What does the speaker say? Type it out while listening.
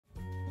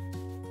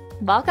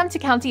Welcome to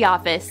County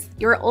Office,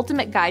 your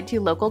ultimate guide to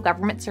local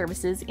government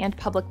services and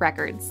public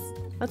records.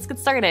 Let's get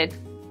started.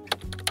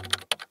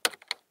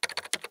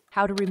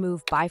 How to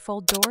remove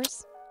bifold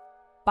doors?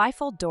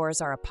 Bifold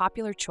doors are a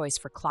popular choice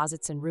for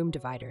closets and room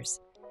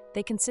dividers.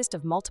 They consist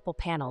of multiple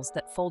panels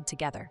that fold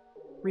together.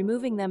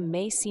 Removing them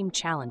may seem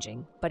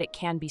challenging, but it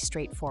can be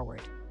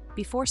straightforward.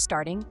 Before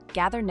starting,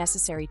 gather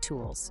necessary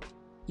tools.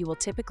 You will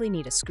typically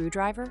need a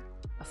screwdriver,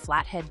 a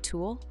flathead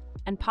tool,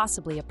 and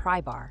possibly a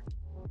pry bar.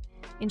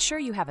 Ensure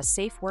you have a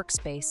safe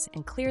workspace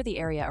and clear the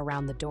area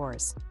around the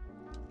doors.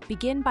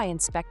 Begin by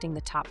inspecting the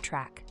top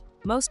track.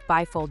 Most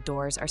bifold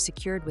doors are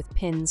secured with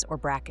pins or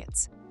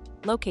brackets.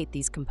 Locate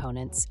these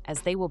components, as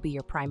they will be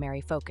your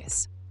primary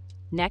focus.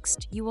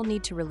 Next, you will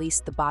need to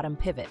release the bottom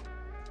pivot.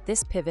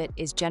 This pivot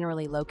is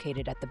generally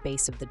located at the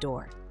base of the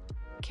door.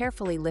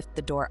 Carefully lift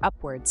the door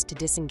upwards to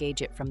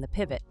disengage it from the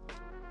pivot.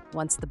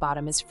 Once the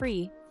bottom is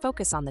free,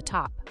 focus on the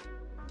top.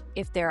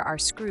 If there are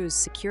screws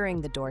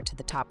securing the door to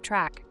the top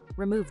track,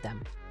 remove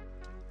them.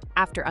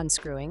 After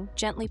unscrewing,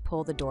 gently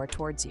pull the door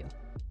towards you.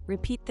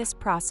 Repeat this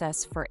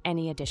process for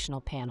any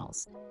additional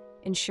panels.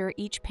 Ensure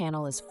each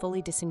panel is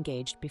fully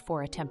disengaged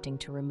before attempting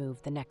to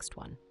remove the next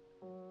one.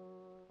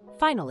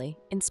 Finally,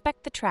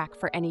 inspect the track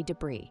for any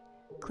debris.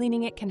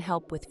 Cleaning it can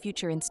help with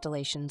future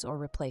installations or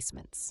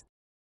replacements.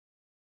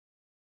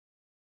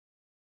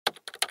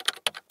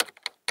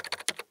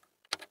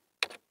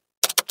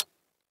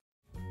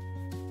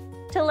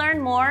 To learn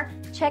more,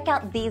 check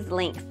out these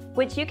links,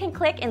 which you can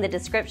click in the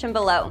description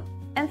below.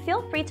 And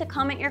feel free to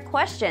comment your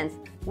questions.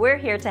 We're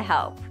here to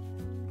help.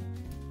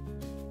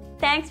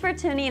 Thanks for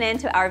tuning in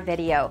to our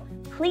video.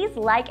 Please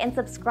like and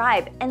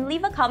subscribe and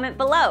leave a comment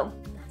below.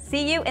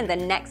 See you in the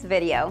next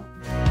video.